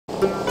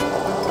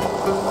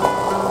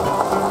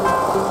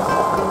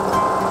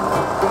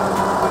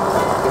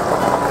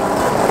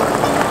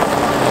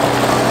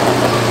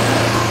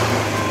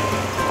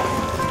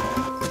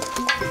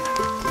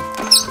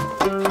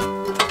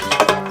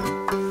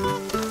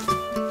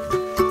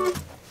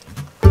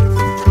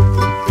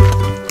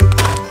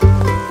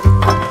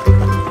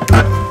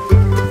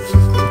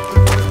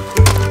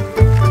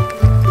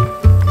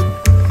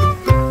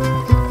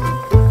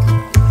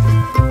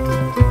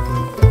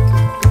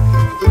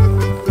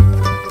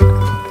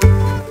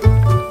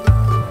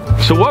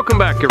So welcome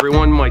back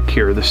everyone, Mike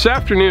here. This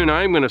afternoon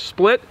I'm going to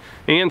split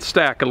and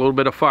stack a little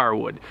bit of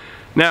firewood.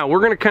 Now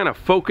we're going to kind of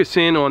focus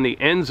in on the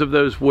ends of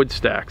those wood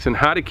stacks and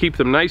how to keep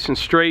them nice and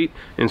straight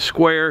and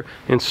square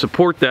and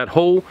support that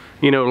whole,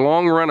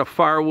 long run of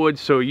firewood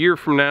so a year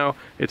from now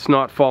it's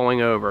not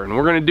falling over. And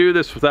we're going to do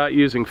this without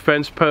using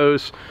fence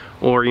posts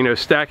or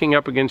stacking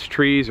up against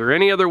trees or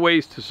any other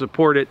ways to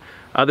support it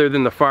other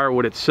than the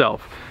firewood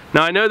itself.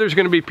 Now I know there's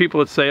going to be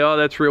people that say, oh,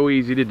 that's real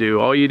easy to do.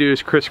 All you do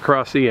is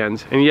crisscross the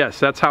ends. And yes,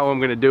 that's how I'm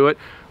going to do it.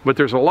 But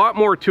there's a lot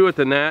more to it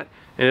than that.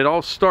 And it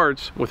all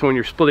starts with when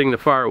you're splitting the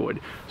firewood.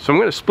 So I'm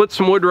going to split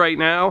some wood right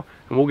now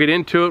and we'll get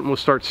into it and we'll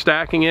start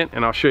stacking it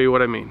and I'll show you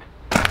what I mean.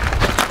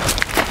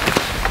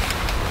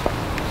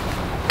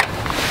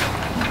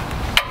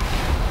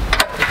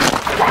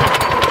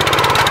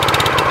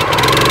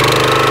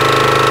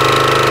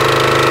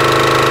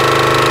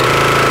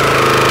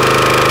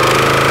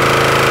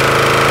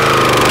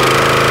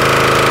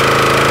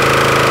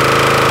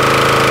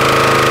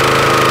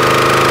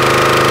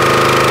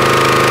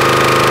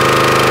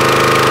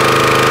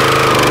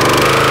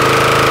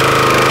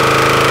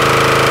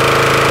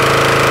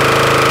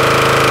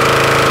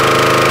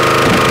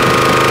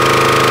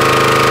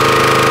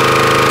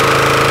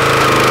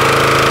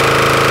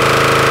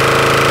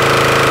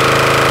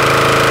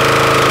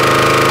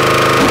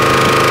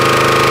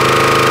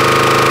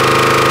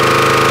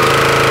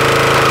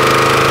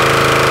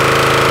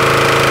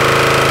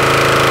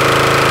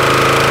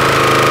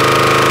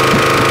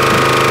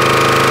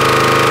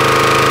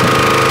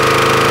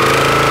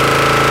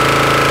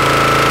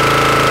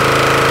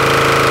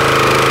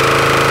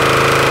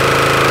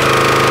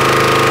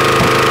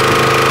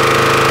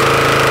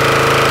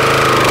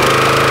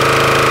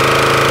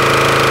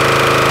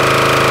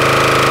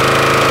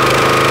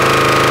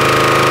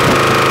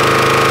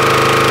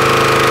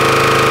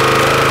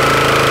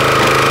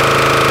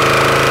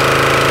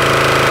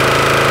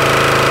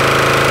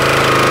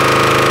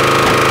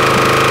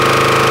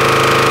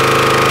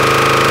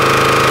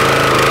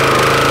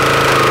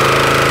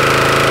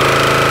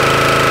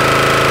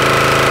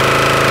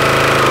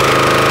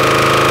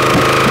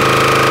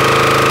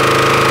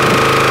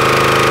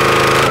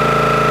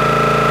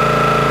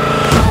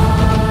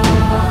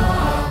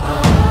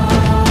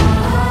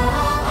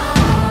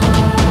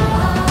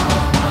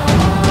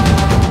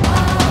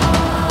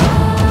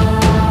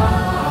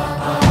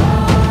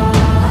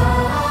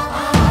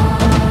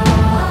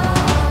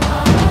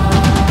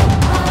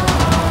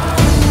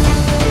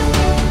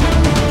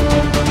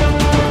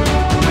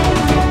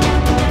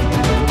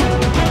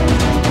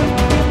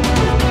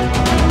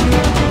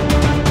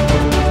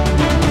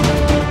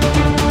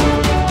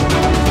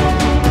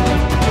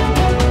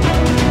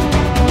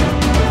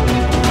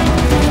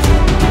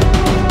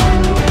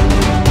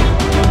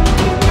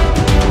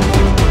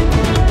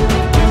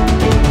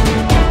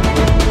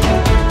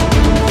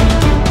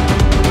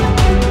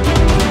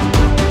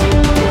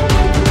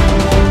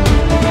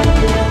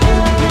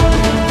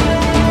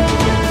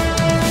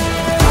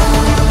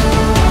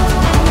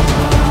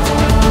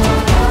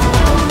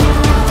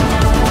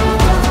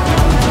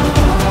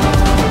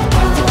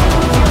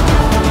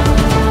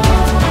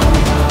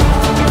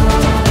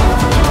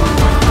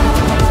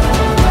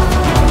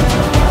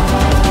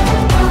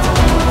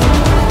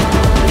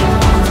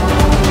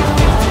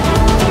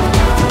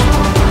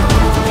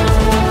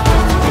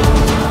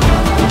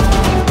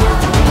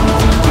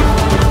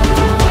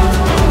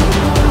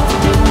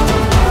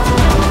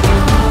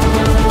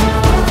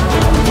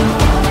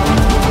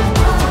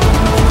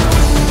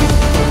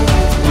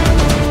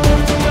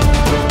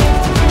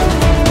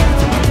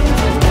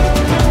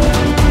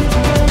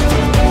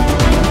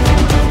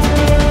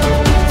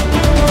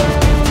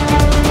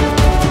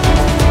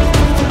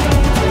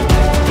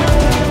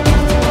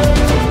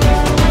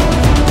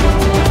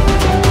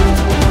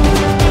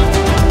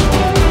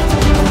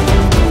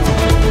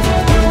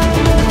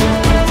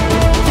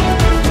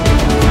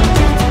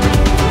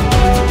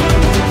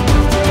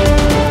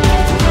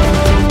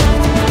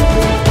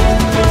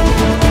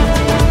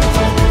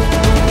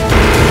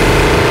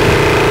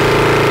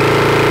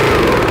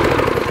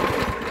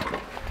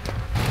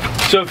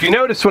 So if you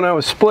notice when I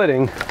was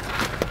splitting,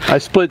 I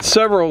split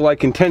several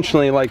like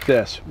intentionally like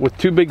this with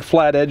two big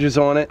flat edges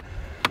on it.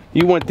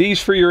 You want these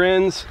for your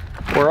ends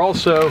or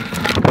also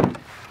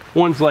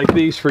ones like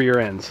these for your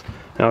ends.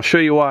 And I'll show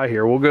you why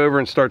here. We'll go over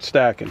and start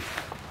stacking.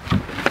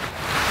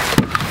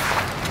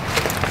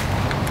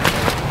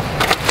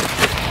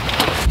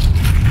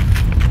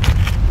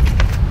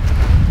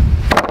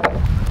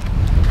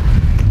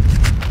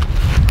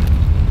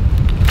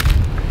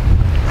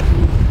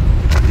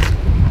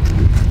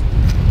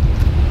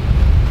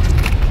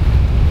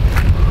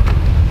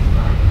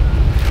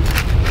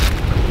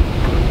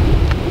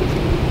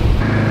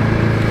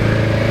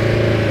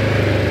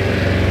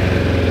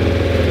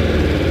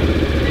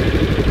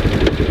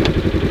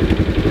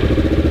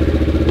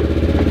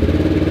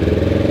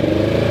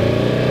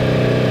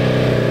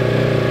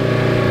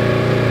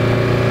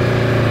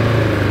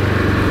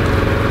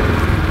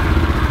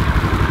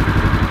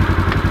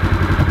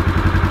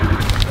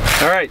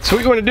 All right, so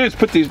what you want to do is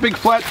put these big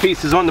flat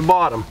pieces on the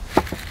bottom.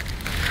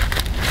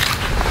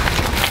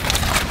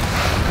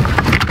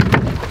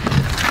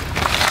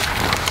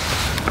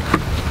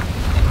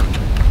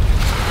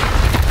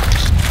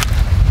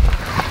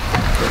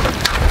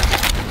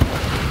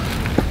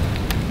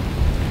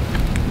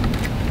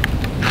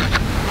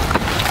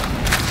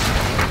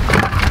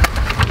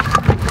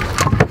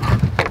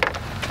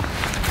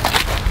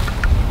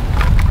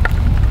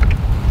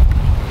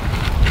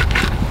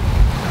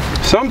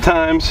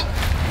 Sometimes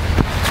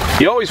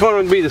you always want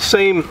them to be the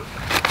same, you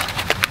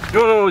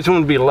don't always want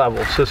them to be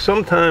level, so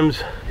sometimes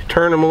you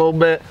turn them a little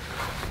bit.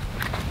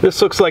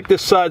 This looks like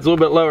this side's a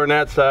little bit lower than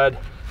that side,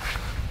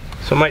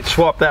 so I might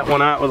swap that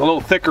one out with a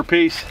little thicker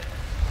piece.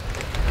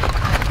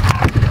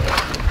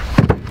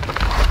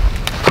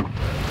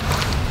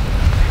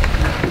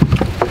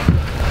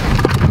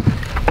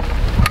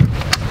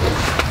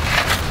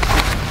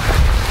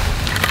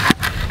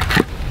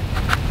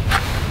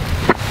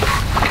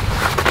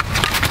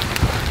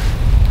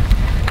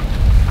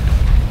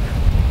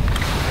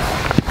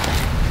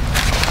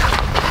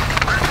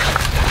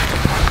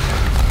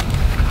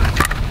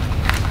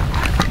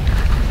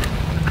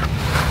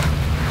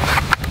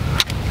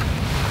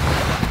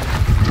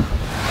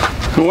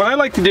 What I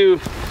like to do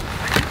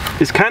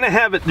is kind of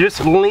have it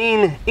just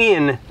lean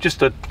in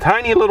just a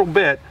tiny little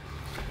bit,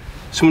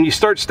 so when you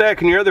start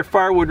stacking your other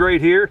firewood right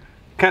here, it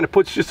kind of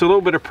puts just a little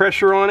bit of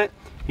pressure on it.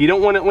 You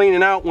don't want it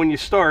leaning out when you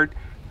start,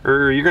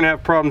 or you're going to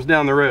have problems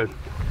down the road.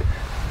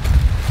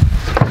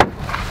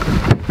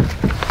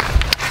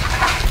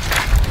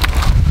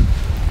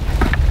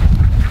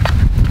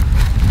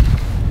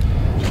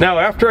 Now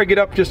after I get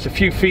up just a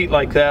few feet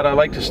like that, I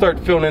like to start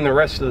filling in the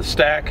rest of the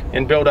stack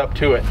and build up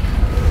to it.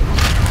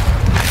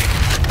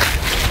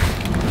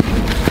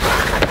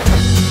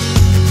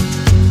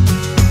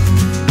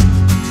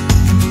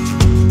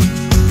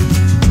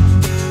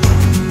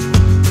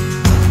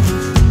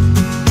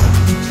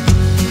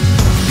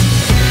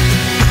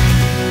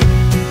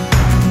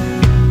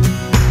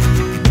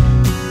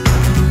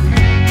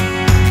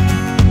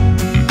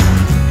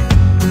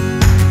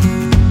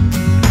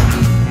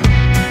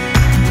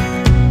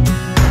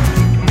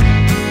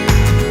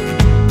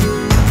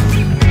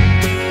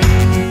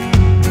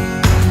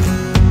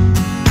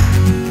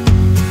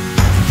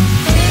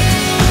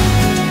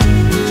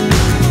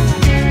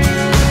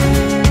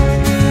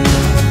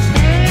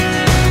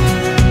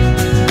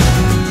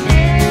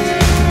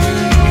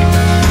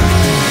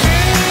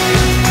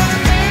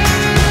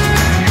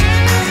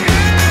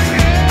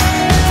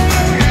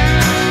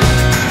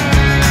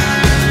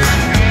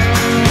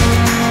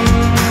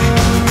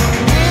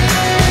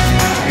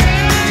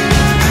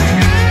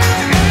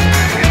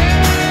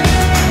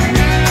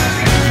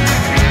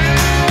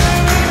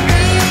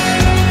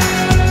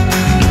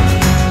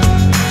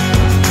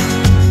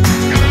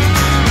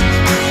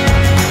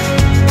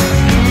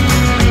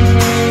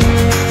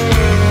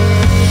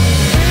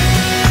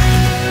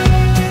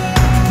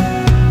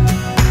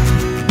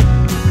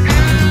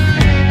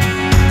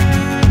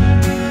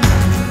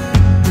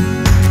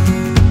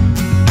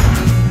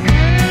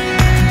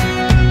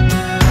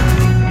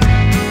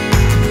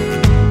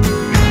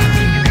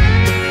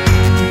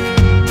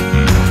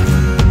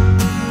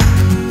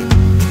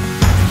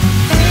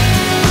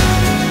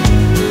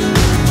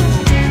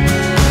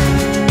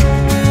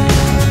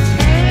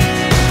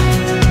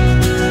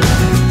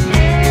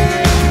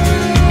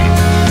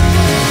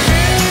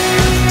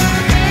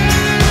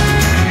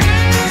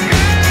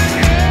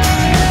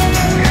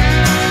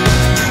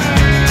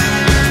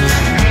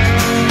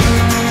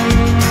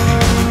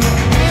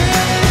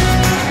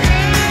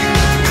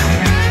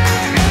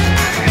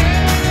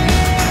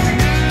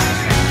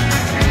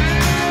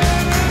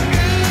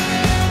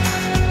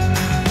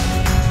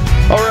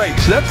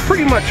 So that's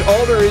pretty much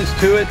all there is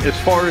to it as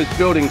far as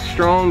building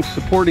strong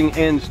supporting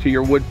ends to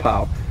your wood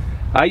pile.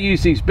 I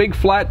use these big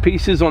flat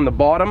pieces on the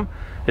bottom.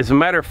 As a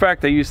matter of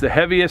fact, I use the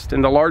heaviest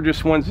and the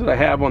largest ones that I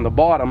have on the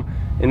bottom,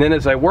 and then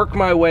as I work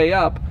my way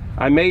up,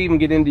 I may even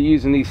get into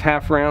using these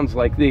half rounds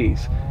like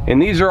these.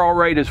 And these are all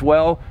right as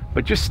well,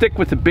 but just stick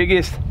with the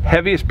biggest,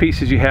 heaviest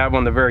pieces you have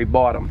on the very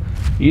bottom.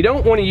 You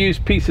don't want to use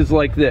pieces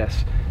like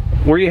this,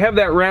 where you have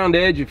that round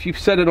edge. If you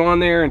set it on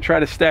there and try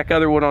to stack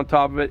other wood on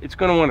top of it, it's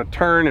going to want to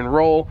turn and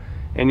roll,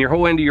 and your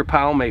whole end of your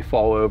pile may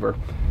fall over.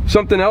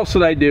 Something else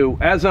that I do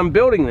as I'm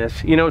building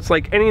this, you know, it's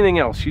like anything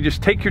else. You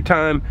just take your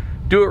time,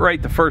 do it right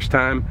the first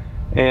time,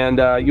 and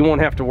you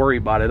won't have to worry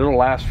about it. It'll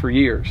last for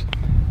years.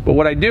 But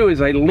what I do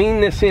is I lean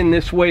this in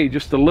this way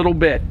just a little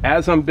bit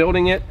as I'm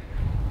building it,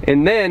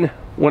 and then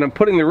when I'm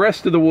putting the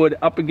rest of the wood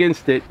up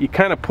against it, you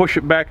kind of push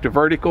it back to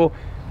vertical,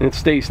 and it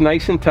stays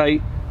nice and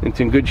tight, and it's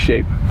in good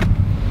shape.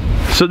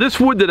 So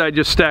this wood that I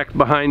just stacked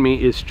behind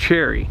me is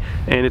cherry,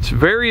 and it's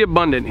very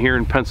abundant here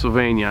in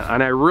Pennsylvania,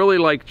 and I really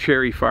like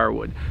cherry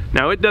firewood.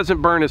 Now it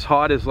doesn't burn as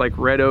hot as like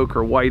red oak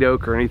or white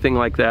oak or anything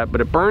like that,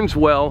 but it burns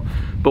well.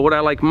 But what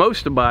I like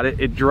most about it,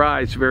 it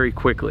dries very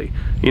quickly.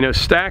 You know,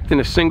 stacked in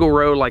a single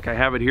row like I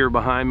have it here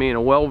behind me in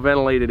a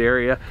well-ventilated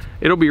area,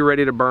 it'll be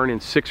ready to burn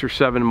in 6 or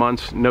 7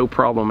 months, no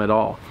problem at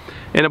all.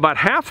 And about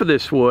half of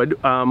this wood,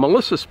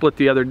 Melissa split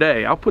the other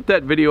day. I'll put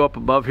that video up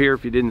above here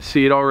if you didn't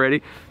see it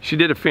already. She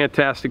did a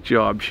fantastic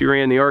job. She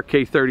ran the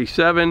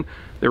RK37,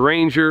 the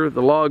Ranger,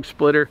 the log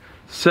splitter,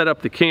 set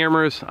up the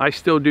cameras. I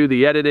still do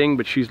the editing,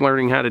 but she's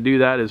learning how to do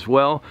that as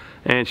well.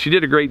 And she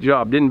did a great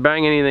job. Didn't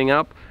bang anything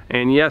up.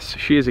 And yes,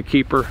 she is a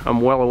keeper.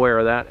 I'm well aware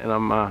of that, and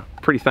I'm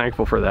pretty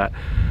thankful for that.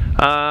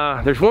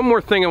 There's one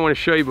more thing I want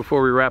to show you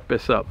before we wrap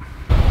this up.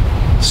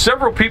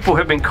 Several people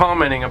have been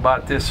commenting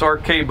about this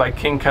RK by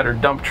King Cutter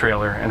dump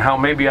trailer and how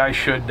maybe I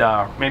should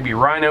maybe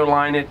rhino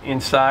line it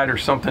inside or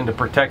something to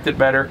protect it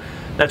better.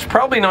 That's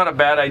probably not a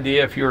bad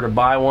idea if you were to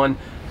buy one,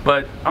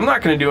 but I'm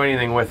not going to do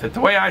anything with it. The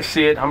way I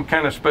see it, I'm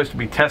kind of supposed to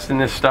be testing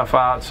this stuff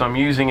out, so I'm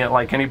using it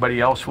like anybody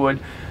else would.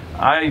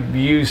 I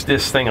use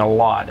this thing a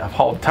lot. I've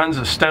hauled tons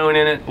of stone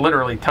in it,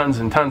 literally tons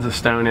and tons of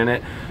stone in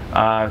it,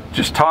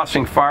 just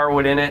tossing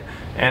firewood in it.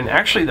 And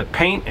actually the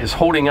paint is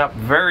holding up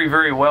very,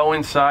 very well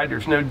inside.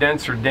 There's no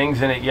dents or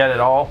dings in it yet at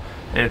all.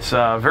 It's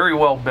very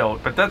well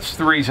built, but that's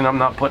the reason I'm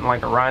not putting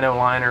like a rhino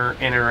liner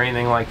in it or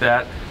anything like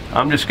that.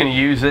 I'm just going to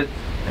use it,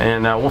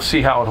 and we'll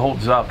see how it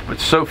holds up.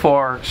 But so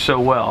far, so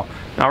well.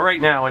 Now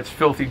right now it's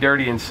filthy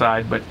dirty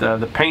inside, but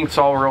the paint's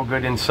all real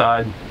good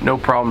inside. No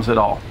problems at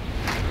all.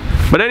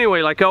 But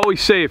anyway, like I always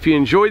say, if you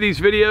enjoy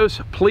these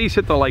videos, please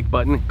hit the like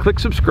button, click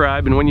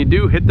subscribe, and when you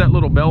do, hit that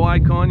little bell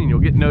icon and you'll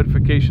get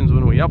notifications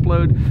when we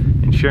upload,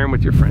 and share them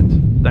with your friends.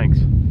 Thanks.